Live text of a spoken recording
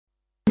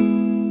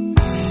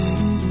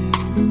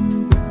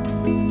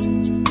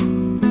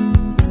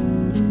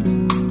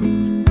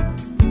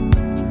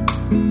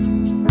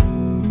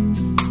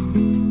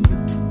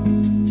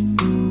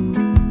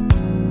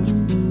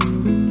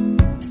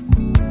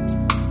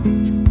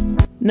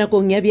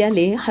Nakong ya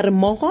bjale ha re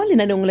mmogo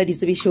lenaneong la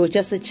ditsebišo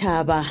tša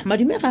setšhaba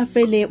madume ga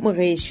fele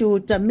mogešo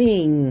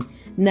tameng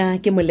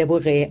na ke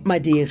moleboge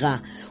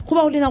madira go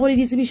ba o lena go le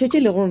ditsebišo tše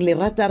le gore le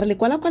rata re le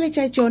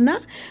kwala-kwaletša tšona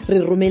re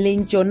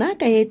romeleng tšona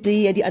ka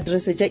ete ya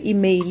di-adrese tša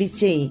email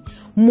tše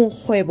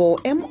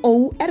mokgwebo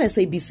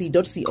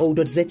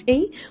mo@sabc.co.za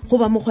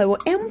goba mokgwebo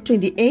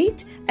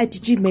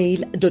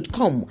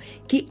m28@gmail.com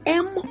ke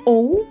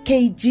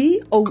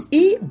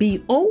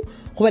mokgebo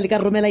goba le ka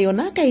romela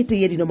yona ka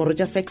ete ya dinomoro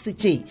tša fax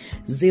tše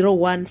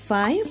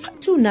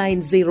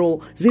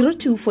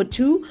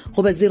 015-290-0242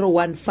 goba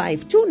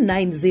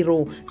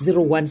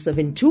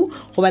 015-290-0172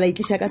 goba la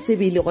itliša ka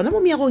sebele gona mo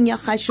meagong ya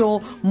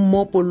kgašo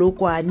mo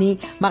polokwane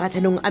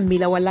magathanong a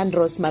mmila wa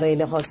Landros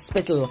Marele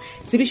Hospital.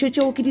 Tsebišo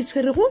tšeo ke di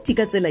tshwerego di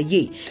ka tsela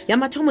ye ya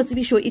mathomo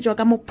tsebišo e tšwa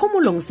ka mo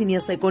Phomolong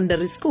Senior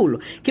Secondary School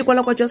ke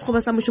kwala-kwatšwa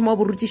sekgoba sa mošomo wa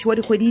borutiši wa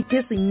dikgwedi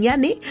tše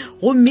senyane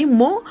gomme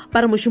mo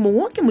ba re mošomo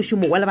wo ke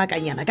mošomo wa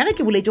lebakanyana ka ge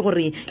ke boletše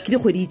gore ke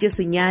dikgwedi tše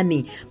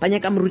senyane ba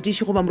nyaka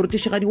morutiši goba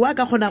morutišigadi wa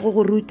ka kgonago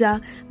go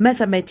ruta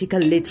mathematical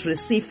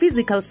literacy,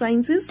 physical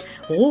sciences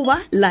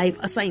goba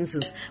life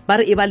sciences ba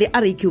re e ba le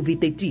RAQV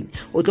 13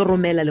 o tlo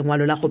romela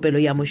lengwalo la kgopelo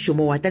ya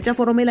mošomo wa tlatša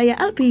foromela ya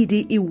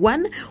LPD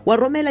E1 wa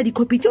romela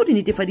dikopi tšeo di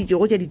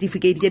netefaditšego tša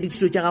ditefikeiti tša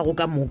dithuto tša gago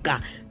ka moka,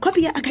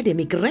 kopi ya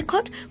academic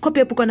record, kopi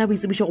ya pukana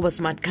boitsebišo goba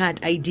smart card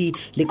ID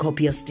le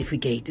kopi ya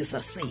certificate sa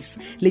SACE.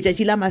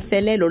 Letšatši la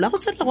mafelelo la go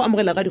tswetla go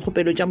amogela ga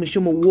dikgopelo tša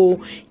mošomo wo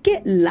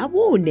ke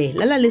labone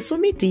la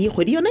lesomete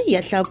kgwedi yona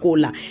ya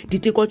Hlakola.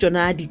 Diteko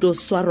tšona di tlo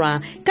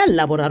swarwa ka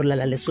laboraro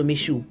la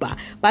lesomešupa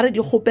ba re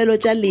dikgopelo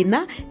tša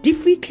lena di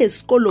fitlhe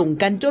sekolong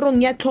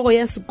kantorong ya tlhogo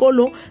ya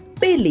sekolo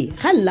pele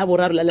ga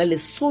laboraro la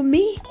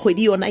lesome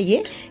kgwedi yona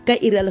ye ka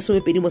iri ya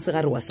lesomepedi mo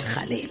segare wa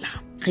segalela.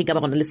 Ge ka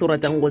ba gona le se o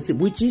ratang go se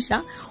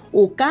botšiša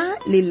o ka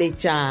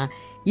leletša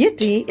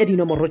yete ya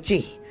dinomoro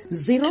tše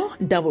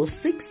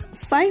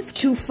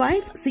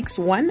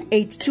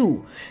 066-525-6182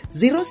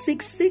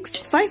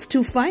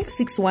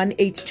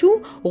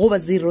 066-525-6182 goba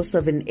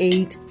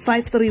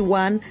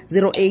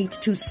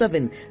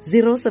 078-531-0827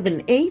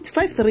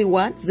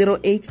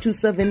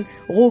 078-531-0827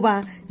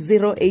 goba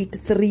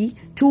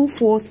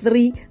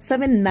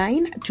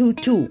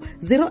 083-243-7922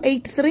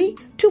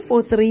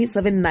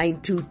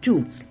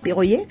 083-243-7922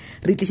 pego ye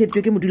re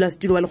tlišeditšwe ke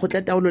modulasetulo wa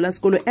lekgotlataolo la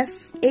sekolo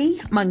SA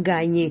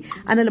Manganye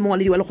a na le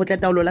mongwaledi wa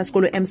lekgotlataolo la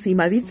sekolo MC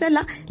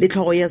Mabitsela le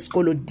tlhogo ya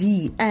sekolo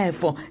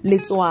DF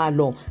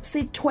Letswalo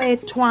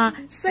Sethwethwa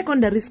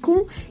Secondary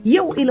School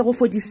yeo e le go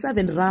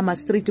 47 Rama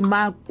Street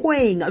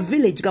Makweng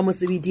Village ka mo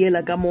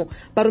Sebediela ka mo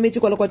ba rometše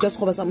kwala-kwatšwa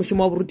sekgoba sa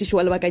mošomo wa borutiši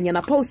wa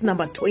lebakanyana post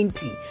number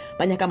 20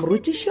 ba nyaka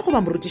morutiši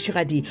goba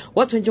morutišigadi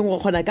wa tshwanetseng go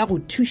kgona ka go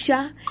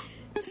thuša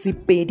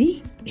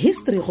Sepedi,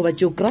 history goba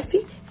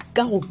geography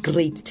ka go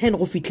grade 10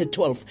 go fitlhe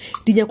 12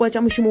 dinyakwa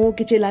tša mošomo wo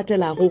ke tše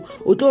latelago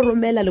o tlo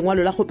romela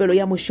lengwalo la kgopelo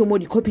ya mošomo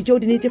dikopi tšeo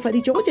di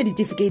netefaditšego tša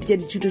ditefikeiti tša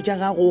dithuto tša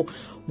gago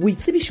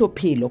boitsebišo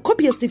phelo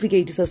kopi ya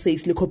certificate sa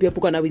SACE le kopi ya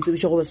pukana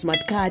boitsebišo goba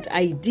smart card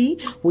ID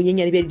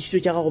bonyenyane bja dithuto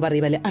tša gago ba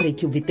re ba le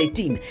RAQV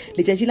 13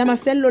 letšatši la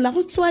mafelelo la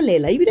go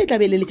tswalela ebile tla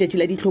be le letšatši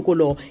la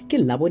ditlhokolo ke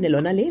labone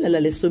lona le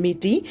la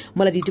lesomete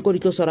mola diteko di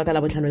tlo swarwa ka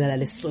labotlhano la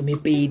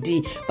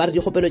lesomepedi ba re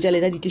dikgopelo tša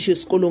lena di tlišo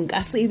sekolong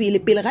ka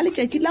sebele pele ga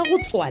letšatši la go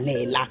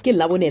tswalela ke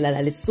labone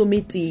la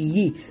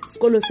lesomete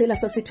sekolo sela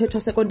sa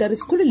Sethwethwa Secondary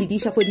School le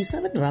diša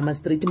 47 Rama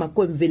Street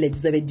Makweng Village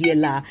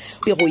Zebediela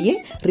pego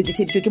ye re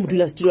tlišeditšwe ke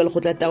modulasetulo wa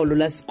lekgotlataolo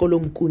la sekolo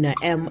Nkuna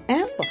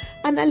MF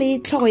a na le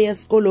tlhogo ya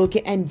sekolo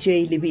ke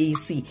NJ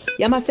Lebesi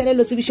ya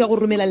mafelelo tsebišo ya go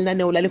romela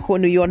lenaneo la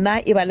lekgono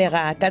yona e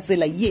balega ka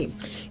tsela ye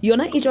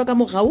yona e tšwa ka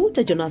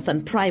mogauta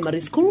Jonathan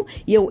Primary School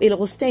yeo e le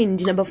go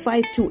stand number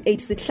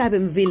 528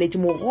 Sehlabeng Village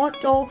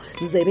Mogoto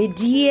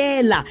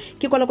Zebediela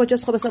ke kwala-kwatšwa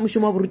sekgoba sa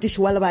mošomo wa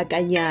borutiši wa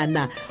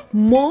lebakanyana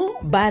mo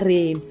ba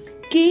re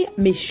ke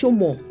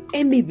mešomo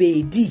e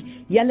mebedi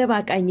ya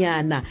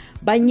lebakanyana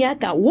ba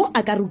nyaka wo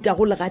a ka ruta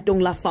go legatong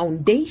la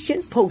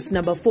foundation post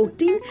number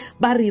 14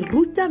 ba re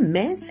ruta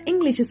maths,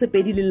 English,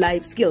 Sepedi le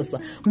life skills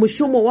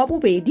mošomo wa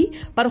bobedi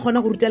ba re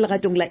kgona go ruta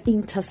legatong la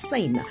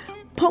intersane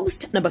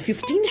post number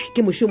 15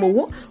 ke mošomo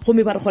wo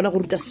gomme ba re kgona go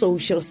ruta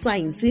social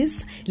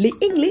sciences le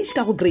English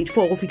ka go grade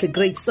 4 go fihle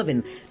grade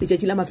 7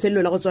 letšatši la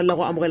mafelelo la go tswalela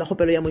go amogela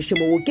kgopelo ya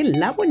mošomo wo ke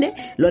labone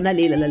lona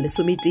le la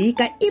lesomete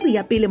ka iri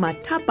ya pele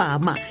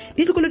mathapama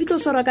ditlokolo di tlo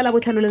swarwa ka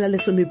labotlhano la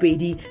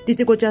lesomepedi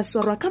diteko tša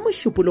swarwa ka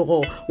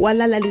mošupologo wa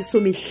la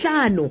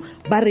lesomehlano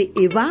ba re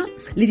e ba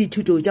le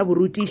dithuto tša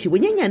borutiši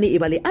bonyenyane e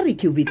ba le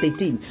RAQV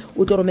 13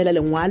 o tlo romela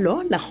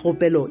lengwalo la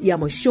kgopelo ya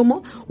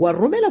mošomo wa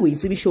romela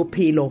boitsebišo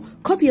phelo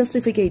copy ya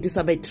certificate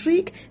sa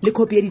matric le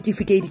kopi ya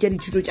ditefikeiti tša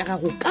dithuto tša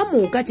gago ka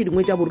moka tše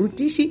dingwe tša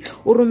borutiši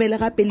o romele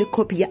gape le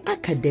kopi ya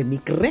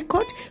academic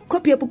record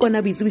kopi ya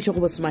pukana boitsebišo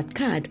goba smart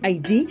card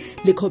ID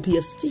le kopi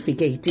ya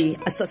certificate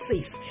sa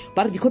SACE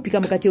ba re dikopi ka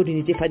moka tšeo di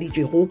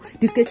netefaditšwego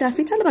di se ke tša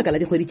feta lebaka la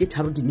dikgwedi tše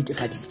tharo di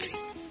netefaditšwe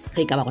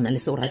ge ka ba gona le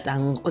se o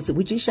ratang o se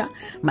botsiša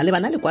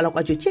malebana le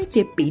kwalakwatšo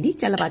tše pedi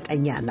tša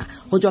lebakanyana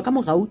go tswa ka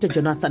mogauta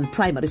Jonathan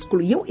Primary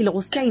School yeo e le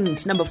go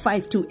stand number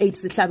 528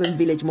 Sehlabeng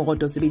Village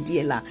Mogoto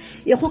Sebediela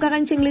e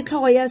kgokagantšheng le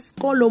tlhogo ya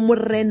sekolo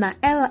Morena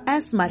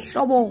LS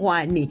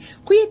Mahlobogwane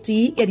go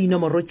eti ya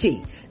dinomoro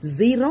tše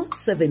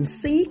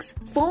 076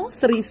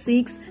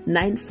 436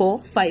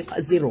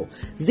 9450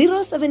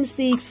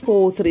 076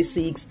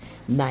 436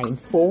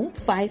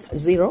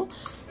 9450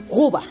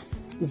 goba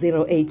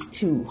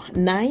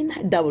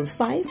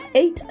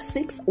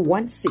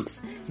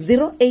 082-955-8616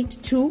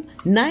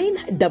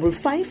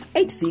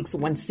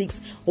 082-955-8616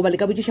 goba le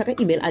ka botsiša ka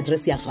email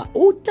address ya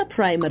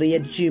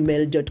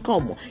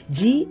gautaprimary@gmail.com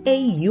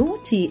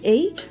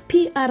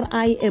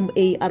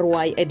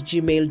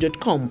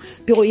gautaprimary@gmail.com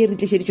pego ye re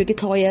tlišeditšwe ke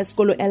tlhogo ya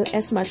sekolo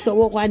LS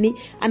Mahlobogwane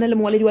a na le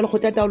mongwaledi wa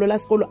lekgotlataolo la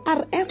sekolo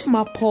RF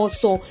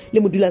Maphoso le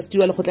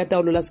modulasetulo wa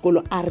lekgotlataolo la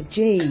sekolo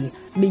RJ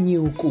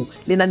Menyuku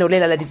lenaneo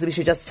lela la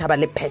ditsebišo tša setšhaba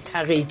le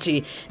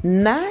phethagetše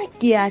nna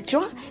ke a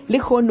tšwa le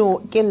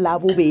kgono ke la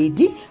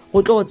bobedi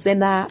go tlo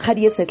tsena ga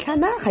di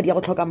setlhana ga di ya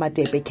go tlhoka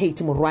matepe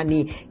Kate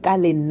Morwane ka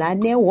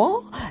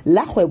lenaneo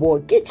la kgwebo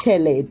ke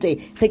tšhelete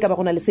ge ka ba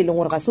gona le se leng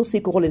gore ga se o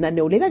se ke go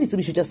lenaneo le la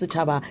ditsebišo tša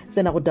setšhaba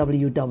tsena go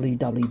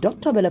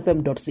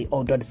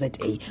www.tobelfm.co.za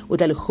o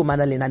tla le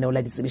humana lenaneo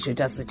la ditsebišo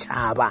tša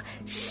setšhaba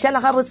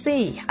šala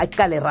gabotse a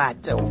ka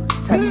lerato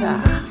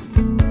thata